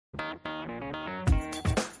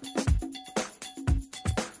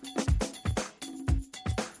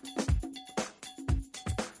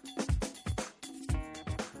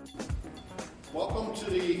Welcome to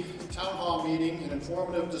the Town Hall meeting, an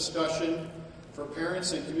informative discussion for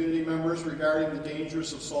parents and community members regarding the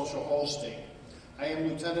dangers of social hosting. I am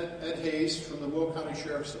Lieutenant Ed Hayes from the Will County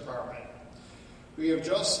Sheriff's Department. We have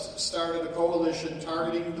just started a coalition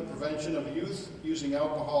targeting the prevention of youth using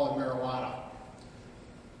alcohol and marijuana.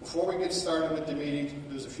 Before we get started with the meeting,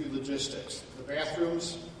 there's a few logistics. The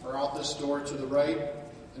bathrooms are out this door to the right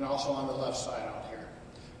and also on the left side out here.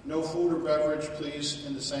 No food or beverage, please,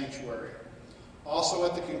 in the sanctuary. Also,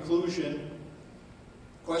 at the conclusion,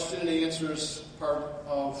 question and answers part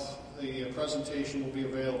of the presentation will be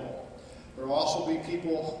available. There will also be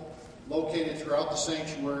people located throughout the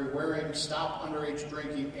sanctuary wearing Stop Underage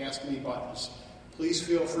Drinking Ask Me buttons. Please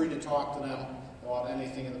feel free to talk to them about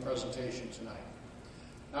anything in the presentation tonight.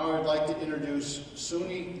 Now I would like to introduce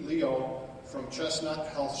Suni Leo from Chestnut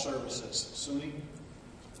Health Services. Suni.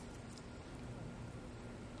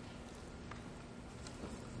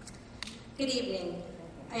 Good evening.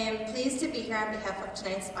 I am pleased to be here on behalf of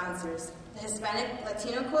tonight's sponsors, the Hispanic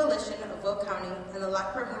Latino Coalition of Will County and the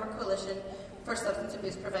Lockport Homer Coalition for Substance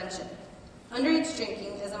Abuse Prevention. Underage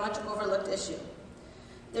drinking is a much overlooked issue.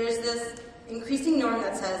 There is this increasing norm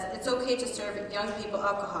that says it's okay to serve young people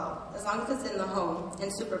alcohol as long as it's in the home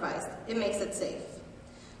and supervised. It makes it safe.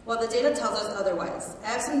 Well, the data tells us otherwise. I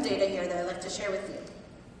have some data here that I'd like to share with you.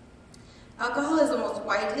 Alcohol is the most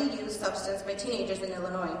widely used substance by teenagers in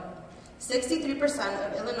Illinois.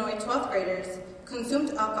 63% of Illinois 12th graders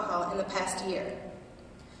consumed alcohol in the past year.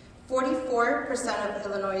 44% of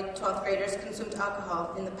Illinois 12th graders consumed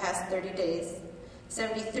alcohol in the past 30 days.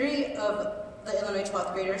 73% of the Illinois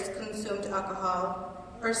 12th graders consumed alcohol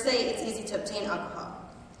or say it's easy to obtain alcohol.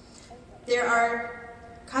 There are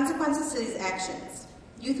consequences to these actions.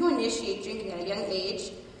 Youth who initiate drinking at a young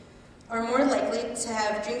age are more likely to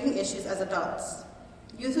have drinking issues as adults.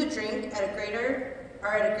 Youth who drink are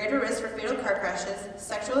at a greater risk for fatal car crashes,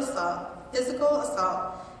 sexual assault, physical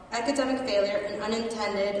assault, academic failure, and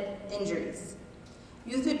unintended injuries.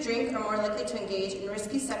 Youth who drink are more likely to engage in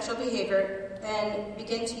risky sexual behavior and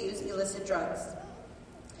begin to use illicit drugs.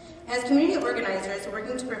 As community organizers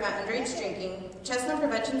working to prevent underage drinking, Chestnut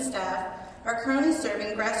Prevention staff are currently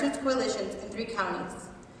serving grassroots coalitions in 3 counties,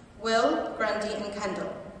 Will, Grundy, and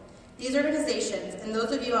Kendall. These organizations, and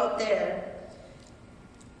those of you out there,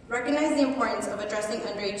 recognize the importance of addressing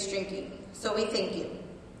underage drinking, so we thank you.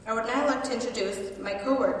 I would now like to introduce my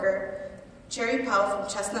co-worker, Cherry Powell from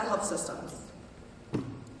Chestnut Health Systems.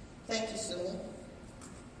 Thank you, Suni.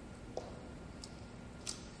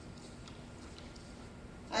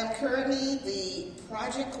 I'm currently the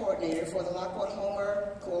project coordinator for the Lockport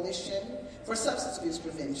Homer Coalition for Substance Abuse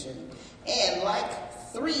Prevention, and like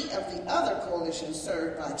 3 of the other coalitions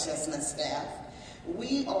served by Chestnut staff,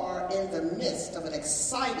 we are in the midst of an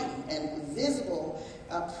exciting and visible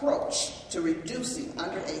approach to reducing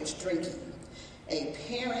underage drinking. A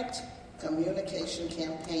parent communication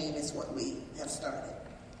campaign is what we have started.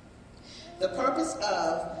 The purpose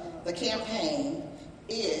of the campaign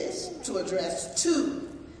is to address 2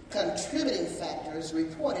 contributing factors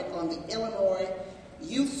reported on the Illinois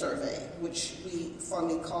Youth Survey, which we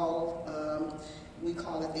fondly call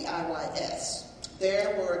it the IYS.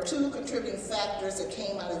 There were 2 contributing factors that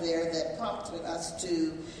came out of there that prompted us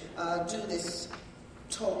to do this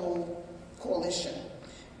total coalition.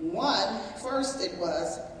 First it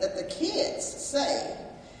was that the kids say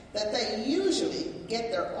that they usually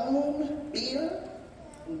get their own beer,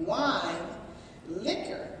 wine,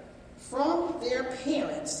 liquor from their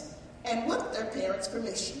parents and with their parents'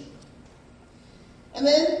 permission. And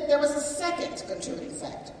then there was a second contributing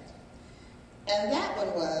factor, and that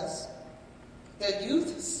one was the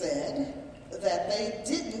youth said that they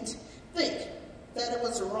didn't think that it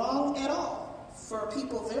was wrong at all for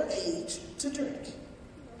people their age to drink.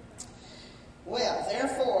 Well,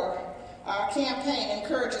 therefore, our campaign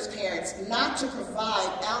encourages parents not to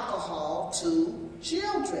provide alcohol to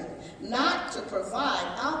children, not to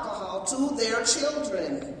provide alcohol to their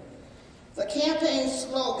children. The campaign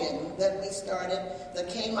slogan that we started that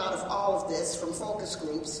came out of all of this from focus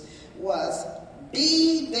groups was,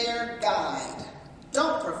 "Be their guide,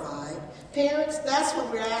 don't provide." Parents, that's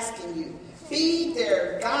what we're asking you. Be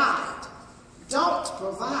their guide, don't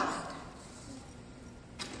provide.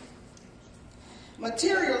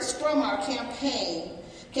 Materials from our campaign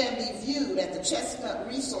can be viewed at the Chestnut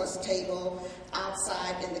Resource Table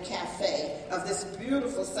outside in the cafe of this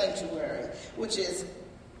beautiful sanctuary, which is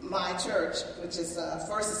my church, which is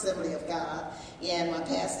First Assembly of God, and my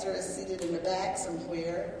pastor is seated in the back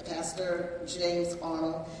somewhere, Pastor James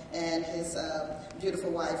Arnold, and his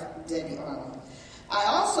beautiful wife, Debbie Arnold. I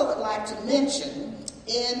also would like to mention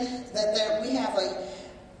we have a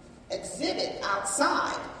exhibit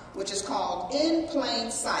outside, which is called In Plain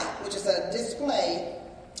Sight, which is a display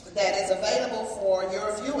that is available for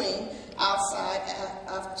your viewing outside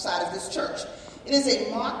of this church. It is a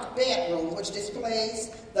mock bedroom which displays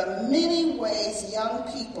the many ways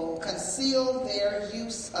young people conceal their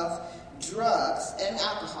use of drugs and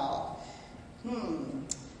alcohol.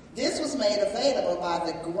 This was made available by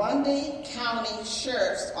the Grundy County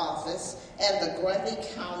Sheriff's Office and the Grundy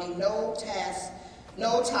County No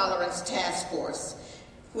Tolerance Task Force,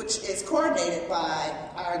 which is coordinated by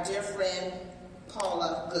our dear friend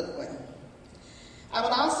Paula Goodwin. I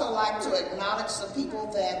would also like to acknowledge some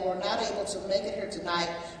people that were not able to make it here tonight,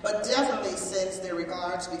 but definitely sends their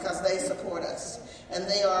regards because they support us. And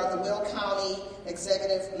they are the Will County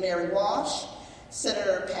Executive Mary Walsh,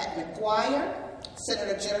 Senator Pat McGuire,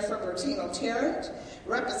 Senator Jennifer Bertino-Tarrant,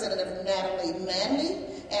 Representative Natalie Manley,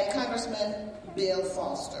 and Congressman Bill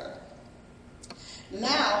Foster.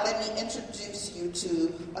 Now, let me introduce you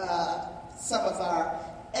to some of our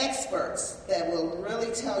experts that will really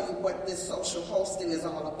tell you what this social hosting is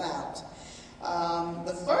all about.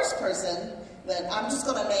 The first person that I'm just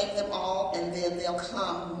going to name them all, and then they'll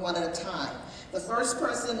come one at a time. The first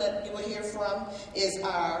person that you will hear from is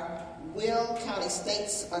our Will County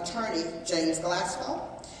State's Attorney, James Glasgow.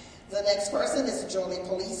 The next person is Jolie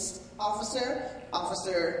Police Officer,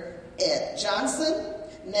 Officer Ed Johnson.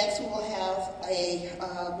 Next, we will have a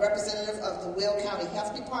representative of the Will County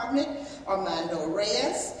Health Department, Armando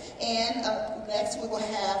Reyes. And next, we will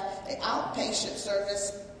have an outpatient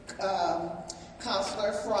service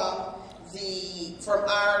counselor from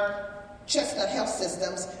our Chestnut Health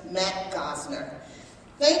Systems, Matt Gosner.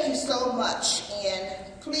 Thank you so much,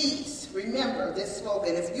 and please remember this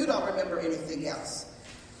slogan if you don't remember anything else.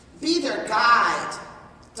 Be their guide,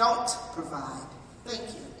 don't provide. Thank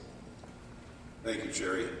you. Thank you,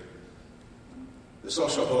 Jerry. The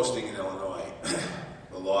social hosting in Illinois,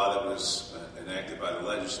 the law that was enacted by the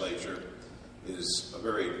legislature, is a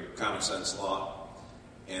very common sense law,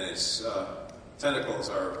 and its tentacles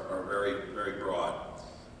are very, very broad.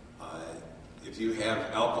 If you have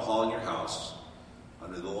alcohol in your house,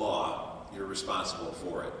 under the law, you're responsible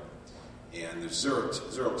for it. And there's zero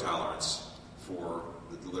tolerance for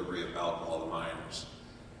the delivery of alcohol to minors.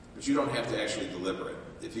 But you don't have to actually deliver it.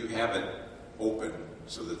 If you have it open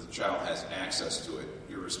so that the child has access to it,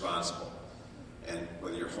 you're responsible. And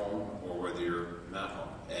whether you're home or whether you're not home.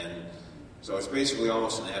 And so it's basically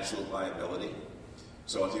almost an absolute liability.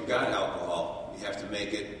 So if you've got alcohol, you have to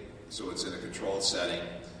make it so it's in a controlled setting.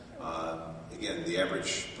 Again, the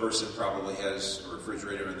average person probably has a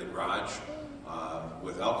refrigerator in the garage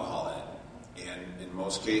with alcohol in it. And in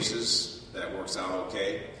most cases, that works out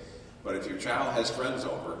okay. But if your child has friends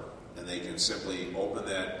over and they can simply open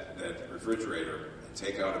that refrigerator and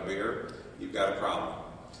take out a beer, you've got a problem.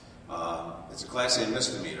 It's a Class A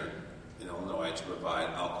misdemeanor in Illinois to provide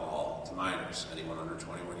alcohol to minors, anyone under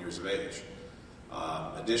 21 years of age.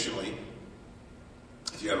 Additionally,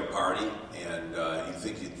 if you have a party and you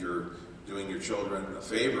think that you're doing your children a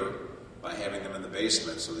favor by having them in the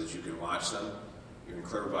basement so that you can watch them, you're in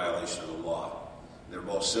clear violation of the law. They're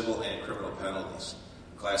both civil and criminal penalties.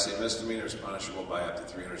 Class A misdemeanor is punishable by up to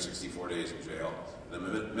 364 days in jail, and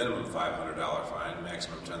a minimum $500 fine,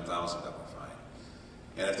 maximum $10,000 fine.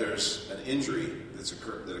 And if there's an injury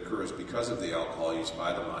that occurs because of the alcohol used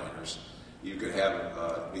by the minors, you could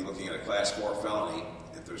be looking at a Class 4 felony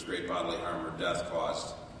if there's great bodily harm or death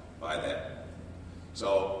caused by that.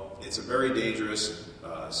 So it's a very dangerous,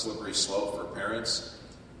 slippery slope for parents.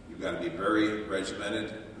 You've got to be very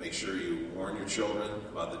regimented. Make sure you warn your children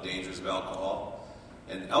about the dangers of alcohol.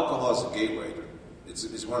 And alcohol is a gateway.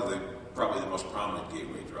 It's one of probably the most prominent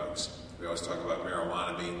gateway drugs. We always talk about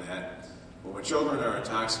marijuana being that. But when children are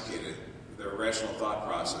intoxicated, their rational thought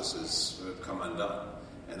processes come undone.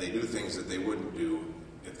 And they do things that they wouldn't do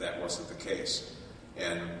if that wasn't the case.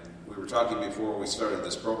 And we were talking before we started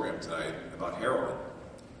this program tonight about heroin.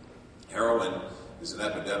 Heroin is an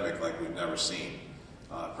epidemic like we've never seen.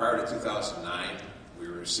 Prior to 2009, we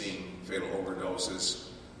were seeing fatal overdoses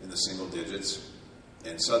in the single digits,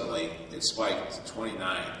 and suddenly it spiked to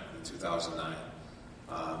 29 in 2009.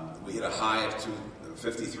 We hit a high of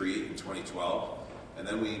 53 in 2012, and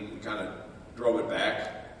then we kind of drove it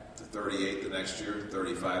back to 38 the next year,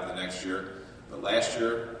 35 the next year. But last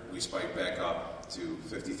year, we spiked back up to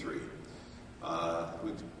 53.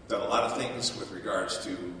 We've done a lot of things with regards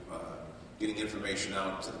to getting information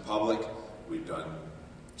out to the public. We've done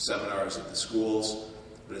seminars at the schools.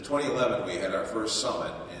 But in 2011, we had our first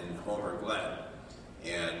summit in Homer Glen.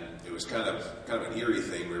 And it was kind of an eerie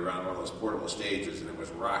thing. We were on one of those portable stages, and it was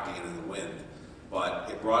rocking in the wind. But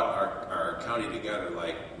it brought our county together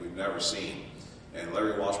like we've never seen. And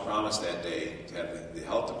Larry Walsh promised that day to have the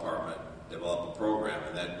health department develop a program,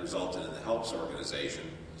 and that resulted in the HELPS organization.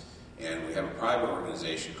 And we have a private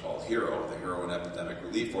organization called HERO, the Heroin Epidemic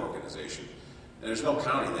Relief Organization. And there's no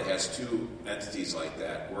county that has two entities like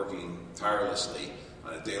that working tirelessly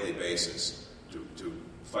on a daily basis to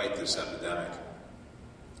fight this epidemic.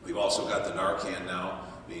 We've also got the Narcan now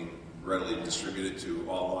being readily distributed to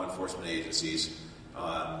all law enforcement agencies.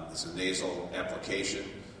 It's a nasal application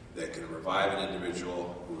that can revive an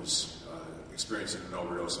individual who's experiencing an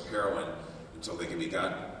overdose of heroin until they can be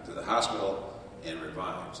gotten to the hospital and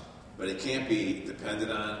revived. But it can't be depended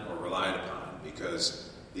on or relied upon because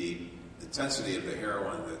the intensity of the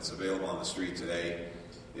heroin that's available on the street today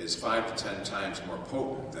is 5 to 10 times more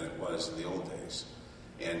potent than it was in the old days.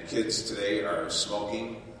 And kids today are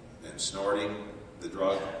smoking and snorting the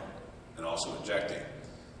drug and also injecting.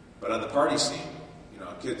 But on the party scene,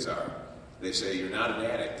 kids are. They say you're not an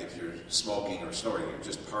addict if you're smoking or snorting, you're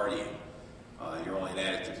just partying. You're only an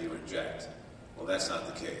addict if you inject. Well, that's not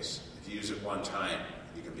the case. If you use it one time,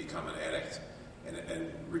 you can become an addict.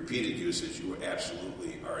 And repeated usage, you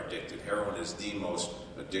absolutely are addicted. Heroin is the most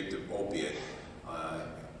addictive opiate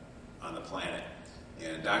on the planet.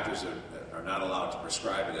 And doctors are not allowed to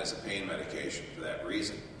prescribe it as a pain medication for that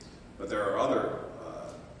reason. But there are other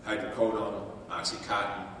hydrocodone,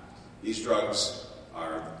 Oxycontin. These drugs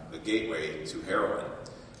are the gateway to heroin.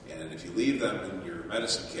 And if you leave them in your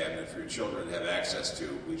medicine cabinet for your children to have access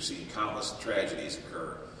to, we've seen countless tragedies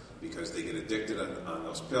occur because they get addicted on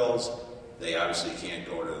those pills. They obviously can't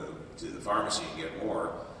go to the pharmacy and get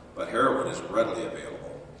more, but heroin is readily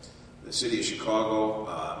available. The city of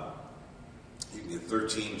Chicago, you can get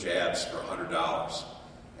 13 jabs for $100,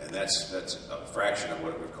 and that's a fraction of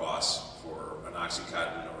what it would cost for an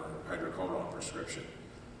Oxycontin or hydrocodone prescription.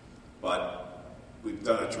 But we've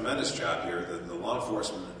done a tremendous job here. The law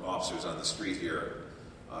enforcement officers on the street here,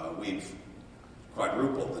 we've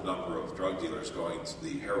quadrupled the number of drug dealers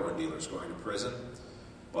the heroin dealers going to prison,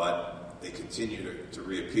 but they continue to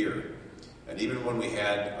reappear. And even when we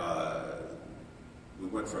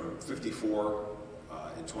went from 54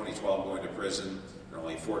 in 2012 going to prison, and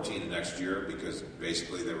only 14 the next year because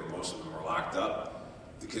basically most of them were locked up.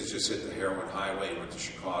 The kids just hit the heroin highway and went to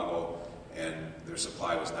Chicago, and their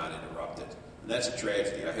supply was not interrupted. And that's a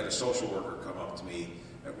tragedy. I had a social worker come up to me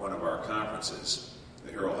at one of our conferences,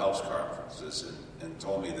 the Hero Helps conferences, and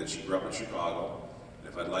told me that she grew up in Chicago,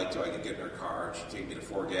 and if I'd like to, I could get in her car, and she'd take me to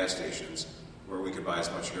 4 gas stations where we could buy as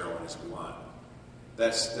much heroin as we want.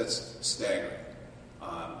 That's staggering,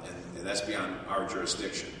 and that's beyond our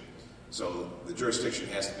jurisdiction. So the jurisdiction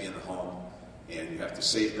has to be in the home, and you have to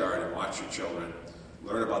safeguard and watch your children,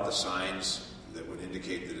 learn about the signs that would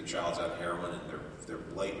indicate that a child's on heroin, and they're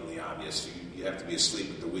blatantly obvious. You have to be asleep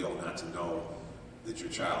at the wheel not to know that your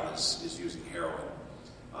child is using heroin.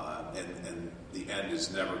 And the end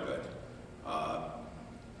is never good.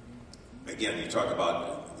 Again, you talk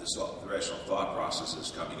about the rational thought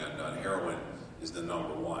processes coming undone. Heroin is the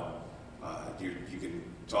number one. You can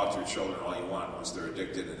talk to your children all you want. Once they're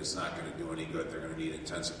addicted and it's not going to do any good, they're going to need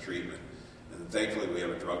intensive treatment. And thankfully, we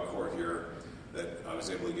have a drug court here that I was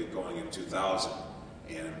able to get going in 2000,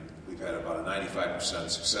 and we've had about a 95%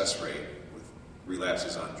 success rate with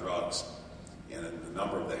relapses on drugs. And a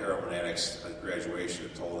number of the heroin addicts at graduation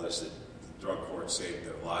have told us that the drug court saved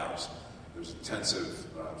their lives. There's intensive,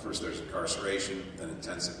 first there's incarceration, then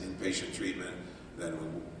intensive inpatient treatment, then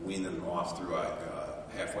we wean them off through a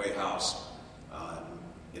halfway house.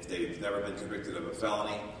 If they've never been convicted of a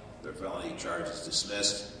felony, their felony charge is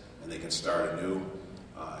dismissed, and they can start anew.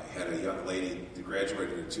 I had a young lady that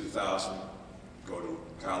graduated in 2000, go to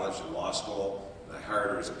college and law school, and I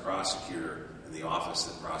hired her as a prosecutor in the office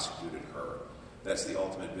that prosecuted her. That's the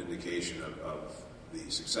ultimate vindication of the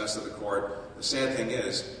success of the court. The sad thing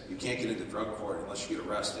is, you can't get into drug court unless you get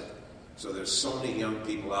arrested. So there's so many young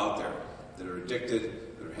people out there that are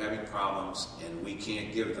addicted, that are having problems, and we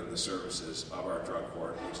can't give them the services of our drug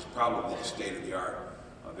court, which is probably the state of the art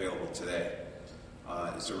available today.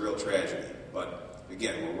 It's a real tragedy. But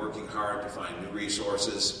again, we're working hard to find new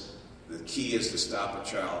resources. The key is to stop a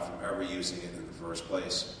child from ever using it in the first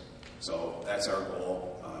place. So that's our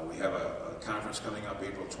goal. We have a conference coming up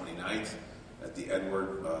April 29th at the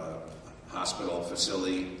Edward Hospital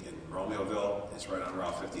facility in Romeoville. It's right on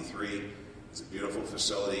Route 53. It's a beautiful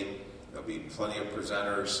facility. There'll be plenty of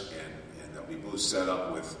presenters, and there'll be booths set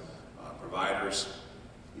up with providers.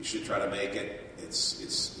 You should try to make it.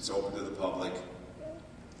 It's open to the public,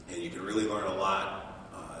 and you can really learn a lot.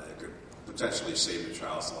 It could potentially save your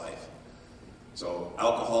child's life. So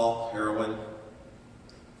alcohol, heroin,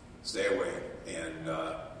 stay away. And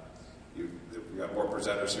we've got more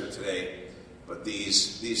presenters here today, but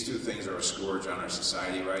these two things are a scourge on our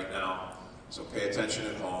society right now. So pay attention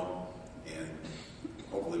at home, and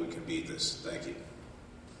hopefully we can beat this. Thank you.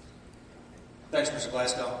 Thanks, Mr.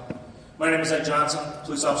 Glasgow. My name is Ed Johnson,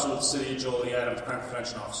 police officer with the City of Joliet. I'm the crime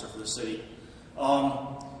prevention officer for the city.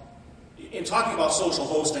 In talking about social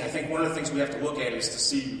hosting, I think one of the things we have to look at is to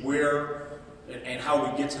see where and how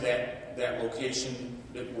we get to that location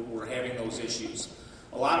that we're having those issues.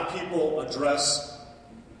 A lot of people address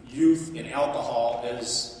youth and alcohol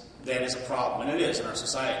as that is a problem, and it is in our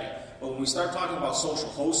society. But when we start talking about social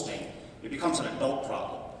hosting, it becomes an adult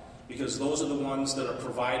problem, because those are the ones that are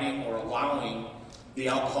providing or allowing the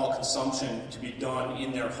alcohol consumption to be done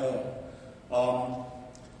in their home.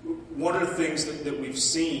 One of the things that we've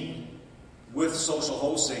seen with social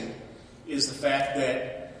hosting is the fact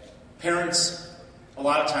that parents a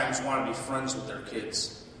lot of times want to be friends with their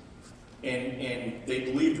kids. And they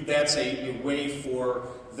believe that that's a way for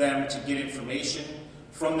them to get information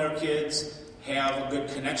from their kids, have a good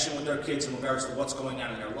connection with their kids in regards to what's going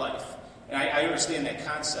on in their life. And I understand that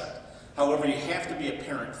concept. However, you have to be a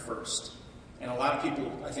parent first. And a lot of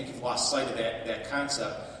people, I think, have lost sight of that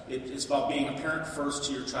concept. It's about being a parent first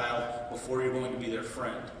to your child before you're going to be their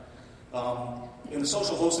friend. In the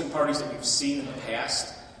social hosting parties that we've seen in the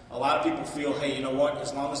past, a lot of people feel, hey, you know what,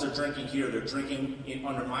 as long as they're drinking here, they're drinking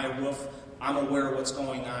under my roof, I'm aware of what's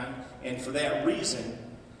going on, and for that reason,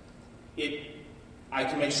 I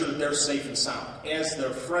can make sure that they're safe and sound. As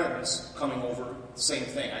their friends coming over, the same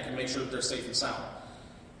thing, I can make sure that they're safe and sound.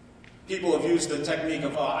 People have used the technique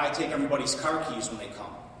of, I take everybody's car keys when they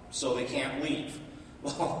come, so they can't leave.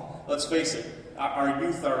 Well, let's face it, our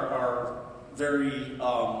youth are very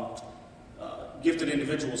gifted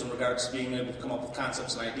individuals in regards to being able to come up with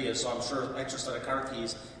concepts and ideas, so I'm sure an extra set of car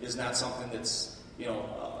keys is not something that's,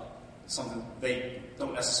 something they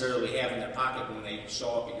don't necessarily have in their pocket when they show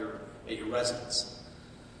up at your residence.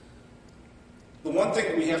 The one thing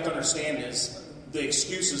that we have to understand is the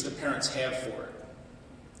excuses that parents have for it.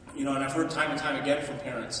 And I've heard time and time again from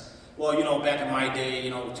parents, well, back in my day,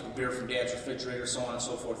 we took a beer from Dad's refrigerator, so on and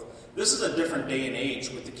so forth. This is a different day and age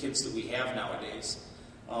with the kids that we have nowadays.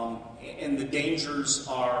 And the dangers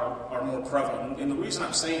are more prevalent. And the reason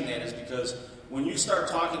I'm saying that is because when you start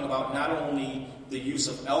talking about not only the use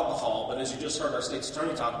of alcohol, but as you just heard our state's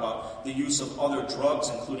attorney talk about, the use of other drugs,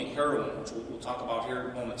 including heroin, which we'll talk about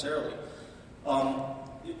here momentarily,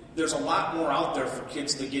 there's a lot more out there for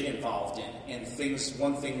kids to get involved in, and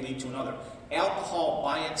one thing lead to another. Alcohol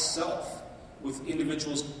by itself, with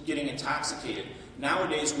individuals getting intoxicated,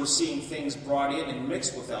 nowadays we're seeing things brought in and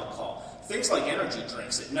mixed with alcohol. Things like energy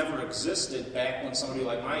drinks that never existed back when somebody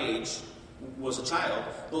like my age was a child.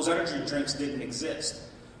 Those energy drinks didn't exist.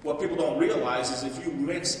 What people don't realize is if you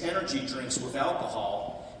mix energy drinks with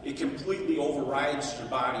alcohol, it completely overrides your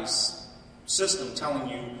body's system telling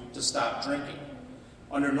you to stop drinking.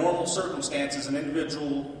 Under normal circumstances, an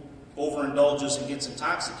individual overindulges and gets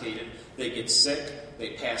intoxicated. They get sick,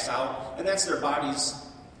 they pass out, and that's their body's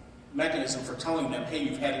mechanism for telling them, hey,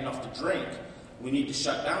 you've had enough to drink. We need to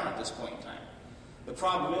shut down at this point in time. The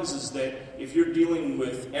problem is that if you're dealing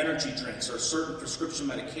with energy drinks or certain prescription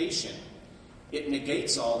medication, it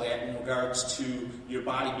negates all that in regards to your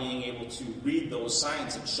body being able to read those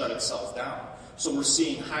signs and shut itself down. So we're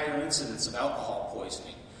seeing higher incidence of alcohol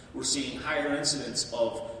poisoning. We're seeing higher incidence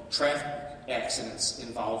of traffic accidents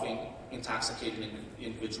involving intoxicated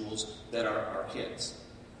individuals that are kids.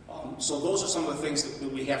 So those are some of the things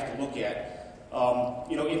that we have to look at.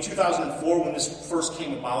 In 2004, when this first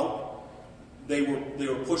came about, they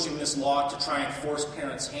were pushing this law to try and force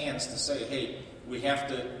parents' hands to say, hey, we have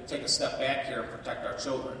to take a step back here and protect our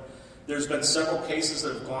children. There's been several cases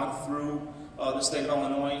that have gone through the state of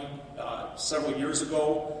Illinois. Several years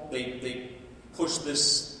ago, they pushed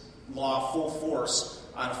this law full force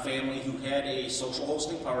on a family who had a social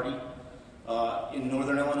hosting party in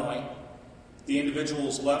northern Illinois. The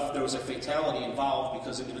individuals left. There was a fatality involved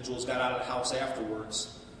because individuals got out of the house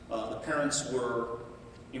afterwards. The parents were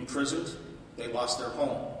imprisoned. They lost their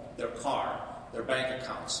home, their car, their bank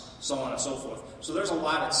accounts, so on and so forth. So there's a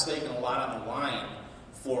lot at stake and a lot on the line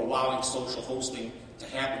for allowing social hosting to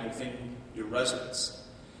happen within your residence.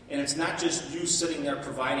 And it's not just you sitting there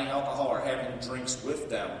providing alcohol or having drinks with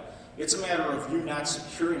them. It's a matter of you not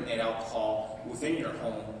securing that alcohol within your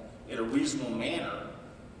home in a reasonable manner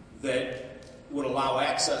that would allow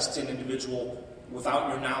access to an individual without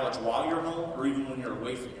your knowledge while you're home or even when you're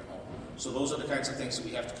away from your home. So those are the kinds of things that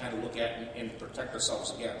we have to kind of look at and protect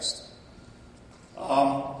ourselves against.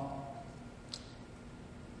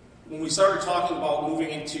 When we started talking about moving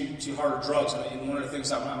into harder drugs, and one of the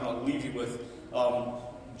things I'm going to leave you with,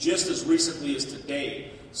 just as recently as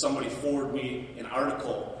today, somebody forwarded me an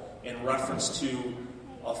article in reference to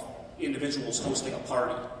individuals hosting a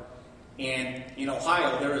party. And in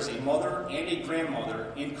Ohio, there is a mother and a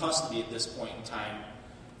grandmother in custody at this point in time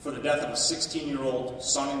for the death of a 16-year-old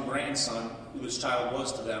son and grandson, who this child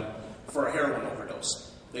was to them, for a heroin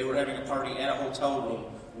overdose. They were having a party at a hotel room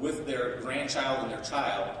with their grandchild and their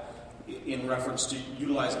child in reference to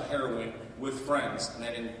utilizing heroin with friends,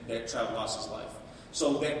 and that child lost his life.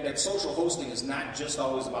 So that social hosting is not just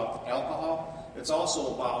always about alcohol, it's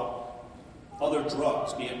also about other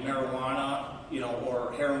drugs, be it marijuana,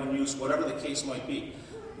 or heroin use, whatever the case might be.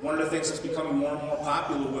 One of the things that's becoming more and more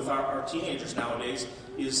popular with our teenagers nowadays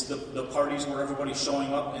is the parties where everybody's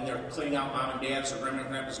showing up and they're cleaning out mom and dad's or grandma and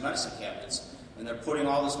grandpa's medicine cabinets. And they're putting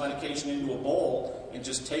all this medication into a bowl and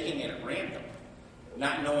just taking it at random,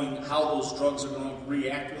 not knowing how those drugs are going to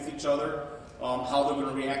react with each other, how they're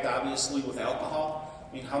going to react, obviously, with alcohol.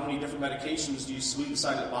 I mean, how many different medications do you sweep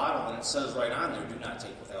inside the bottle and it says right on there, do not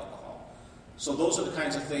take with alcohol? So those are the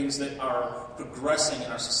kinds of things that are progressing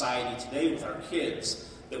in our society today with our kids,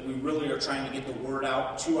 that we really are trying to get the word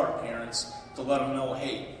out to our parents to let them know,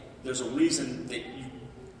 hey, there's a reason that you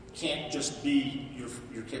can't just be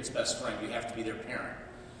your kid's best friend. You have to be their parent.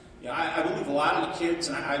 I believe a lot of the kids,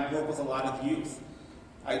 and I work with a lot of youth,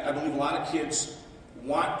 I believe a lot of kids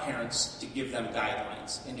want parents to give them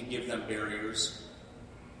guidelines and to give them barriers,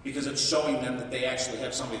 because it's showing them that they actually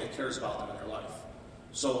have somebody that cares about them in their life.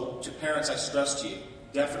 So to parents, I stress to you,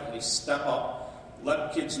 definitely step up,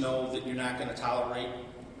 let kids know that you're not going to tolerate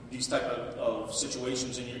these type of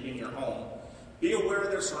situations in your home. Be aware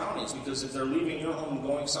of their surroundings, because if they're leaving your home and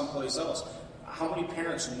going someplace else, how many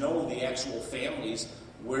parents know the actual families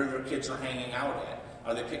where their kids are hanging out at?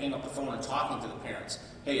 Are they picking up the phone and talking to the parents?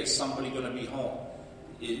 Hey, is somebody going to be home?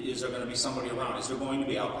 Is there going to be somebody around? Is there going to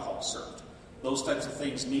be alcohol served? Those types of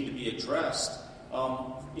things need to be addressed,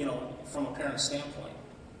 from a parent standpoint.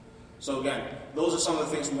 So again, those are some of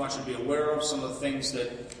the things we want you to be aware of, some of the things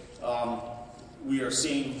that we are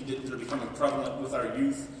seeing that are becoming prevalent with our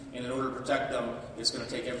youth, and in order to protect them, it's going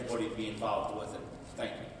to take everybody to be involved with it.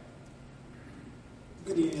 Thank you.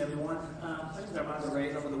 Good evening, everyone. My name is Armando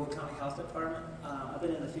Reyes. I'm with the Will County Health Department. I've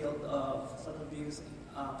been in the field of substance abuse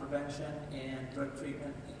prevention and drug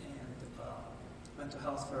treatment and mental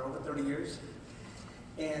health for over 30 years.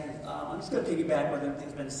 And I'm just going to piggyback what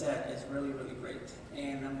everything's been said. It's really, really great.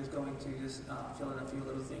 And I'm just going to fill in a few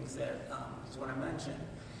little things that just want to mention.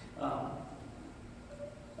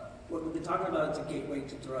 What we've been talking about is a gateway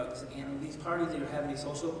to drugs. And these parties that you're having, these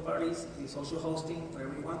social parties, these social hosting,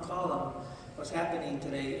 whatever you want to call them, what's happening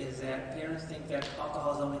today is that parents think that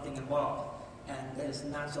alcohol is the only thing involved. And that is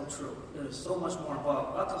not so true. There's so much more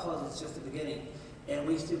involved. Alcohol is just the beginning. And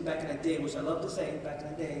we used to, back in the day, which I love to say back in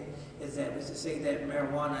the day, is that we used to say that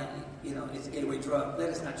marijuana, is a gateway drug.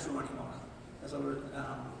 That is not true anymore.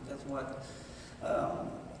 That's what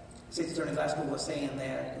State Attorney Glasgow was saying,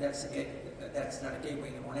 that that's not a gateway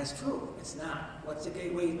anymore. And that's true. It's not. What's a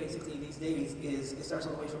gateway basically these days is it starts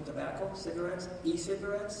all the way from tobacco, cigarettes,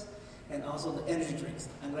 e-cigarettes, and also the energy drinks.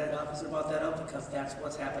 I'm glad the officer brought that up, because that's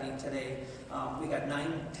what's happening today. We got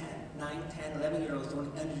 9, 10, 11-year-olds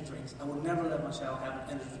doing energy drinks. I would never let my child have an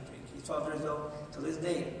energy drink. He's 12 years old. To this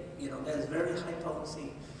day, that is very high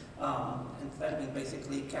potency amphetamine,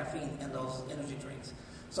 basically caffeine in those energy drinks.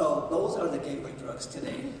 So those are the gateway drugs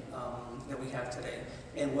today that we have today.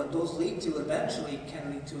 And what those lead to eventually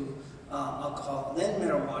can lead to alcohol, then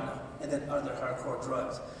marijuana, and then other hardcore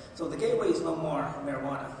drugs. So the gateway is no more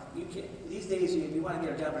marijuana. These days, if you want to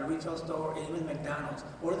get a job at a retail store, or even McDonald's,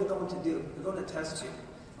 what are they going to do? They're going to test you.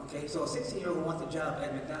 Okay, so a 16-year-old who wants a job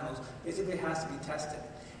at McDonald's basically has to be tested,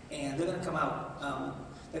 and they're going to come out.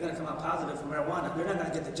 They're going to come out positive for marijuana. They're not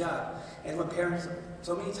going to get the job. And when parents,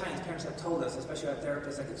 so many times parents have told us, especially our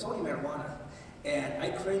therapists, like, it's only marijuana. And I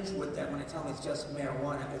cringe with that when they tell me it's just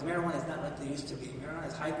marijuana, because marijuana is not like they used to be. Marijuana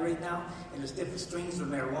is high grade now, and there's different strains of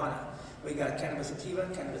marijuana. We got cannabis sativa,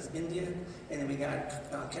 cannabis Indian, and then we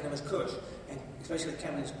got cannabis Kush. And especially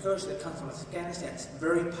cannabis Kush that comes from Afghanistan. It's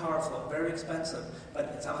very powerful, very expensive,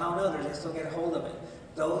 but somehow or another they still get a hold of it.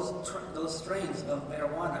 Those strains of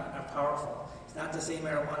marijuana are powerful. It's not the same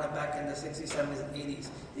marijuana back in the 60s, 70s, and 80s,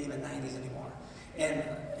 even 90s anymore. And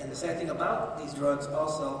the sad thing about these drugs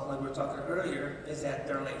also, like we were talking earlier, is that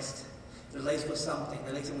they're laced. They're laced with something.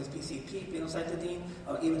 They're laced them with PCP, phenylcytidine,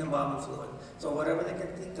 or even embalming fluid. So whatever they can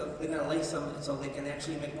think of, they're going to lace them so they can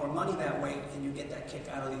actually make more money that way, and you get that kick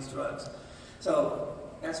out of these drugs. So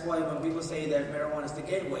that's why when people say that marijuana is the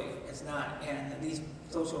gateway, it's not. And these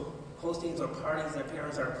social hostings or parties their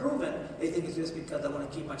parents are approving, they think it's just because I want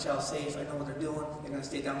to keep my child safe, I know what they're doing, they're going to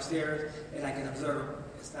stay downstairs, and I can observe them.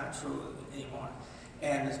 It's not true anymore.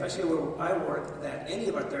 And especially where I work, that any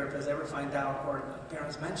of our therapists ever find out or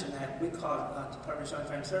parents mention that, we call Department of Child and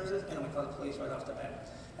Family Services, and we call the police right off the bat.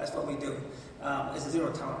 That's what we do. It's a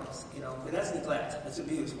zero tolerance, but that's neglect, that's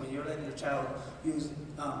abuse. When you're letting your child use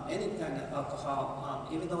any kind of alcohol,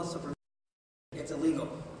 even though it's illegal.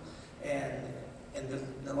 And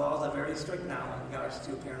the laws are very strict now in regards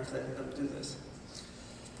to parents letting them do this.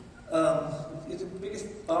 It's the biggest,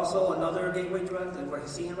 also another gateway drug that we're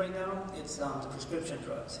seeing right now, it's the prescription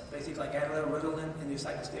drugs. Basically like Adderall, Ritalin, and the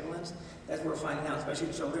psychostimulants. That's what we're finding out,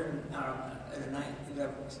 especially children at the night,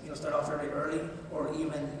 start off very early, or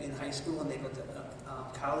even in high school and they go to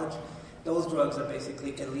college. Those drugs are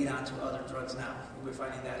basically can lead on to other drugs now. We're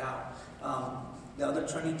finding that out. The other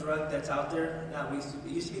trendy drug that's out there, now it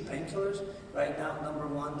used to be painkillers. Right now, number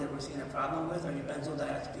one that we're seeing a problem with are your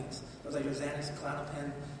benzodiazepines. Those are your Xanax,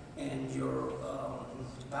 Klonopin, and your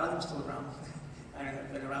Valium's still around. I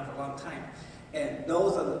have been around for a long time. And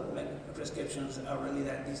those are the prescriptions are really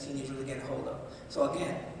that these teenagers really get a hold of. So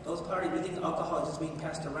again, those parties, we think alcohol is just being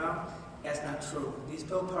passed around. That's not true. These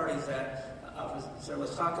pill parties that Officer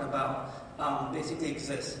was talking about basically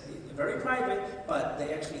exist. They're very private, but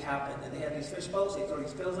they actually happen. And they have these fish bowls, they throw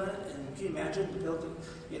these pills in it, and can you imagine the pill,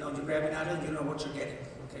 you're grabbing out of it, you don't know what you're getting,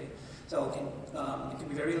 okay? So it can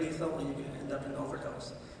be very lethal, and you can end up in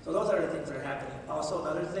overdose. So those are the things that are happening. Also,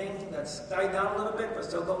 another thing that's died down a little bit, but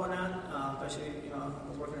still going on, especially, I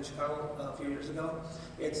was working in Chicago a few years ago.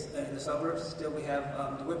 It's in the suburbs, still we have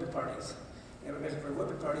the whippet parties. And for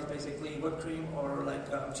whippet parties, basically whipped cream or like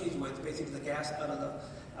cheese whiz, basically the gas out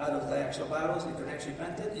of the actual bottles. You can actually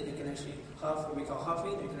vent it, and you can actually huff, what we call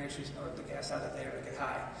huffing. You can actually snort the gas out of there to get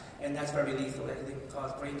high. And that's very lethal. That can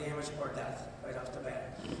cause brain damage or death right off the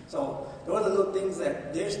bat. So those are the little things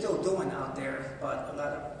that they're still doing out there. But a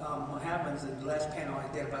lot of what happens in the last panel I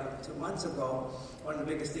did about 2 months ago, one of the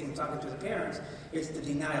biggest things talking to the parents is the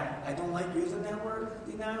denial. I don't like using that word,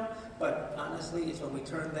 denial, but honestly, it's when we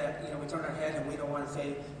turn that, we turn our head and we don't want to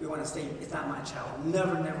say, we want to say, it's not my child.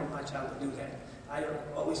 Never my child would do that. I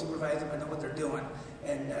always supervise them. I know what they're doing.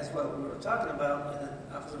 And that's what we were talking about. And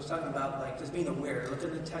the officer was talking about, like, just being aware, looking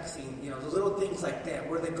at the texting, the little things like that.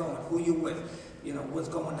 Where they're going, who you with, what's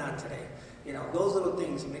going on today. Those little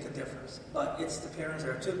things make a difference. But it's the parents that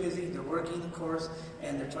are too busy. They're working, of course,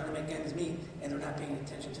 and they're trying to make ends meet, and they're not paying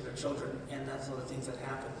attention to their children. And that's all the things that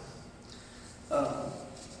happen.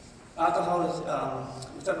 Alcohol is,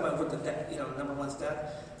 we're talking about what the number one's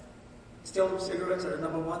death. Still, cigarettes are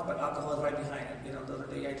number one, but alcohol is right behind it. The other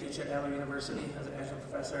day I teach at Allen University as an adjunct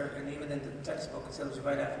professor, and even in the textbook it says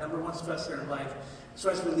right after. Number one stressor in life,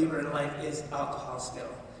 stress reliever in life is alcohol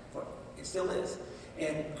still. It still is.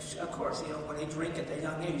 And of course, when they drink at their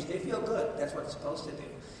young age, they feel good. That's what it's supposed to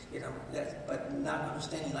do. But not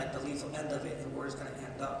understanding like the lethal end of it and where it's going to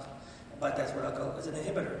end up. But that's what alcohol is, an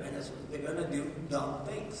inhibitor, and they're going to do dumb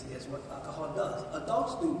things. That's what alcohol does.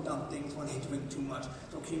 Adults do dumb things when they drink too much.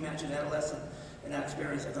 So can you imagine an adolescent in that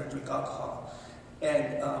experience they're going to drink alcohol?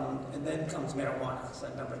 And then comes marijuana, it's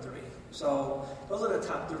like number 3. So those are the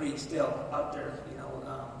top 3 still out there.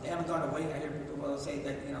 They haven't gone away. I hear people will say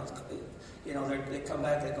that they come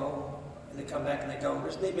back, they go, and they come back and they go.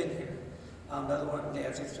 They've been here. The other one, the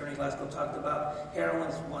Essex Attorney Glasgow talked about,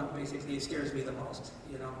 heroin's one basically scares me the most.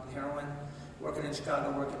 Heroin, working in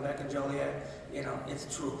Chicago, working back in Joliet,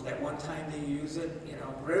 it's true. That one time they use it,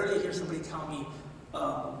 rarely hear somebody tell me,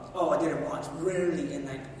 I did it once. Rarely, and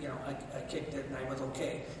I kicked it and I was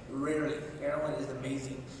okay. Rarely. Heroin is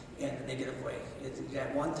amazing in a negative way. It's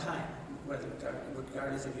that one time,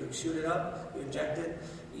 regardless if you shoot it up, you inject it,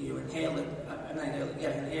 you inhale it,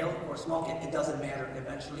 inhale or smoke it, it doesn't matter.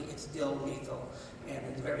 Eventually, it's still lethal.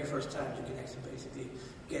 And the very first time you can actually basically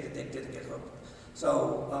get addicted and get hooked.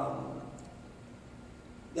 So,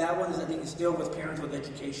 that one is, I think, still with parents with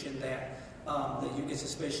education that you get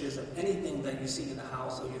suspicious of anything that you see in the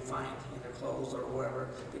house or you find in their clothes or wherever,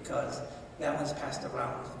 because that one's passed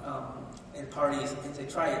around in parties. If they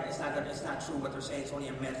try it, it's not true what they're saying. It's only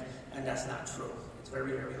a myth, and that's not true. It's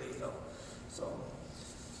very, very lethal. So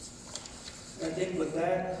I think with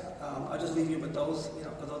that, I'll just leave you with those.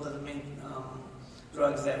 Because those are the main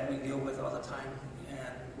drugs that we deal with all the time, and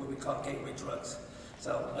what we call gateway drugs.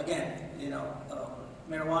 So again,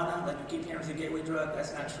 marijuana, like you keep hearing, is a gateway drug.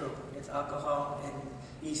 That's not true. It's alcohol,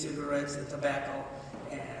 e-cigarettes and tobacco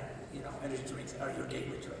and, energy drinks are your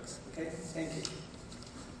gateway drugs. Okay? Thank you.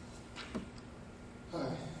 Hi.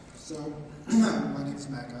 So, my name is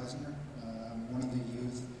Matt Gosner. I'm one of the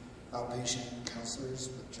youth outpatient counselors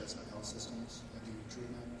with Chestnut Health Systems. I do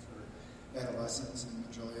treatment for adolescents in the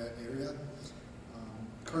Joliet area.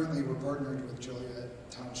 Currently, we're partnered with Joliet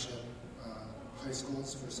Township high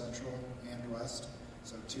schools for Central and West.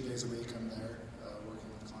 So 2 days a week I'm there working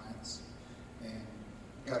with clients. And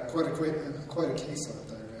got quite a caseload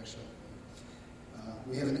there, actually.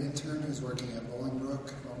 We have an intern who's working at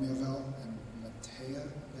Bolingbrook, Romeoville, and Matea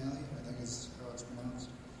Valley, I think is how it's pronounced.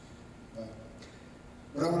 But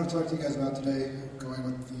what I want to talk to you guys about today, going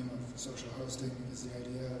with the theme of social hosting, is the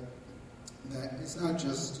idea that it's not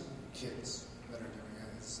just kids that are doing it,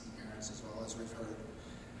 it's parents as well, as we've heard.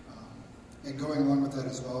 And going along with that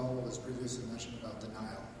as well, what was previously mentioned about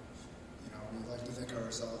denial. We like to think of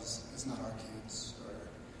ourselves, it's not our kids, or,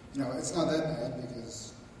 it's not that bad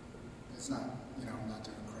because it's not, I'm not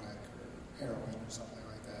doing crack or heroin or something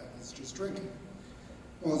like that. It's just drinking.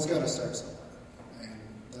 Well, it's got to start somewhere. And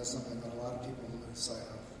that's something that a lot of people lose sight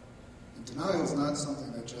of. And denial is not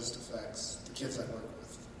something that just affects the kids I work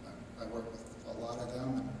with. I work with a lot of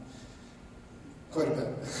them, and quite a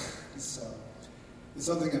bit. So it's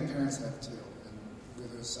something that parents have too, and we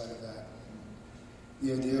lose sight of that. And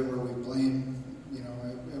the idea where we blame,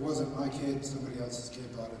 it wasn't my kid, somebody else's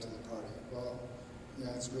kid brought it to the party. Well, yeah,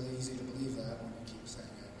 it's really easy to believe that when you keep saying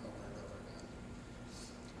it over and over again.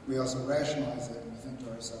 We also rationalize it and we think to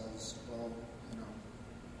ourselves, well,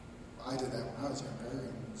 I did that when I was younger,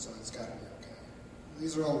 and so it's got to be okay.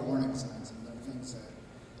 These are all warning signs, and they're things that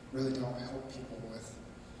really don't help people with,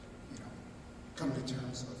 come to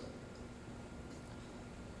terms with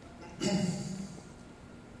it.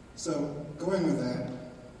 So, going with that,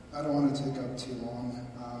 I don't want to take up too long.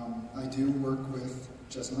 I do work with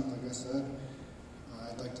Chestnut, like I said.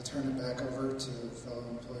 I'd like to turn it back over to fellow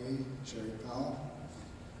employee, Sherry Powell.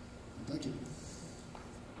 Thank you.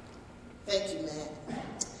 Thank you, Matt.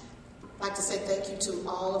 I'd like to say thank you to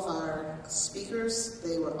all of our speakers.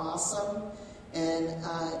 They were awesome. And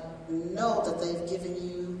I know that they've given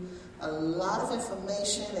you a lot of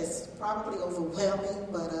information. It's probably overwhelming,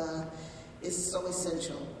 but it's so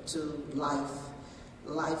essential to life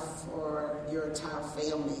for your entire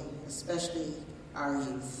family, especially our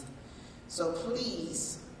youth. So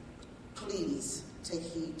please take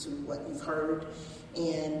heed to what you've heard.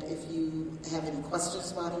 And if you have any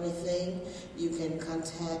questions about anything, you can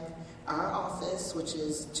contact our office, which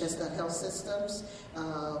is Chestnut Health Systems.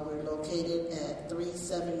 We're located at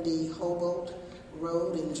 370 Hobolt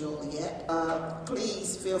Road in Joliet.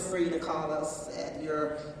 Please feel free to call us at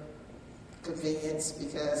your convenience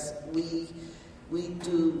because we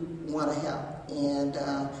do want to help. And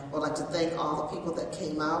I'd like to thank all the people that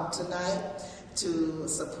came out tonight to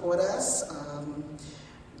support us,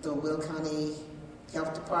 the Will County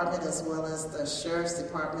Health Department as well as the Sheriff's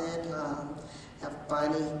Department. Have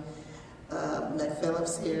Bonnie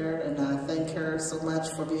McPhillips here, and I thank her so much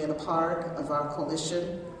for being a part of our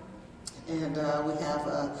coalition. And we have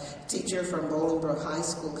a teacher from Bolingbrook High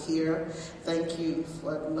School here. Thank you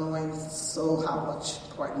for knowing how much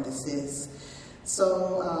important this is.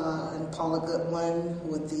 So, and Paula Goodwin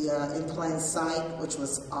with the In Plain Sight, which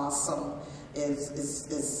was awesome,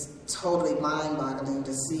 is totally mind-boggling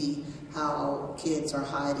to see how kids are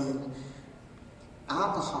hiding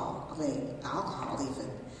alcohol even,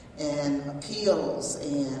 and pills,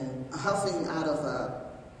 and huffing out of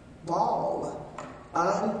a ball.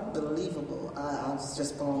 Unbelievable. I was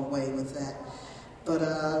just blown away with that. But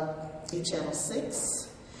Channel 6,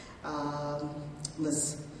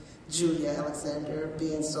 Ms. Julia Alexander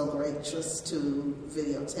being so gracious to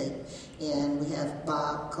videotape. And we have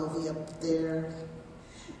Bob Covey up there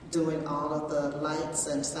doing all of the lights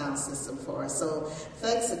and sound system for us. So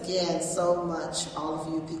thanks again so much, all of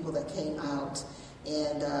you people that came out,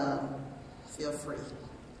 and feel free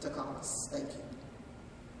to call us. Thank you.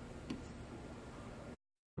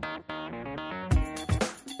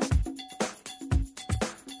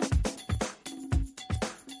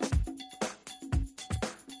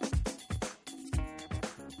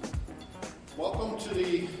 Welcome to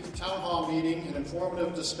the Town Hall meeting, an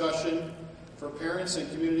informative discussion for parents and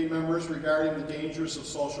community members regarding the dangers of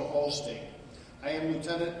social hosting. I am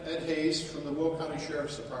Lieutenant Ed Hayes from the Will County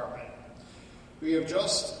Sheriff's Department. We have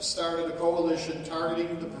just started a coalition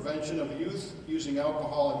targeting the prevention of youth using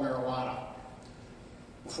alcohol and marijuana.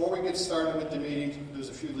 Before we get started with the meeting, there's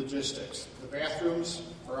a few logistics. The bathrooms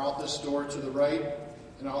are out this door to the right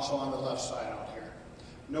and also on the left side out here.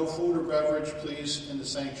 No food or beverage, please, in the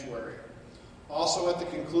sanctuary. Also, at the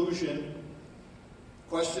conclusion,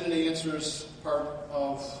 Question and answers part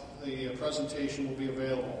of the presentation will be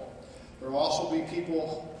available. There will also be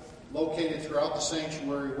people located throughout the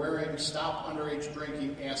sanctuary wearing Stop Underage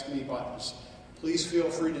Drinking Ask Me buttons. Please feel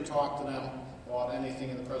free to talk to them about anything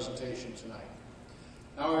in the presentation tonight.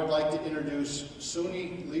 Now I'd like to introduce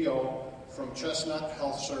Suni Leo from Chestnut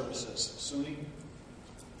Health Services. Suni.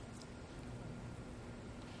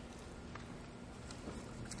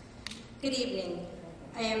 Good evening.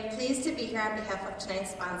 I am pleased to be here on behalf of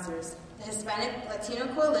tonight's sponsors, the Hispanic Latino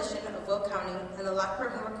Coalition of Will County and the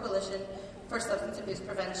Lockport-Homer Coalition for Substance Abuse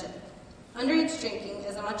Prevention. Underage drinking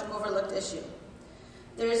is a much overlooked issue.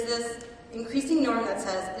 There is this increasing norm that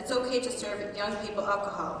says it's okay to serve young people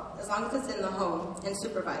alcohol as long as it's in the home and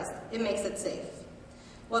supervised. It makes it safe.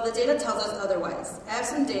 Well, the data tells us otherwise. I have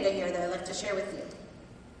some data here that I'd like to share with you.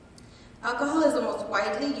 Alcohol is the most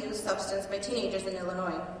widely used substance by teenagers in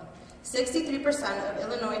Illinois. 63% of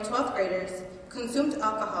Illinois 12th graders consumed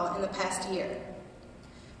alcohol in the past year.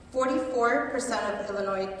 44% of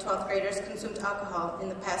Illinois 12th graders consumed alcohol in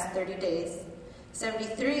the past 30 days.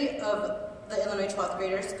 73 of the Illinois 12th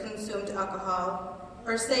graders consumed alcohol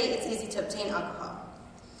or say it's easy to obtain alcohol.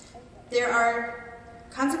 There are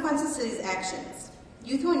consequences to these actions.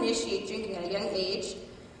 Youth who initiate drinking at a young age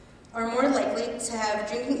are more likely to have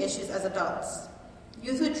drinking issues as adults.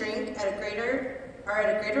 Youth who drink are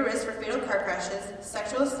at a greater risk for fatal car crashes,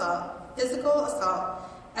 sexual assault, physical assault,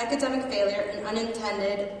 academic failure, and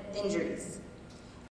unintended injuries.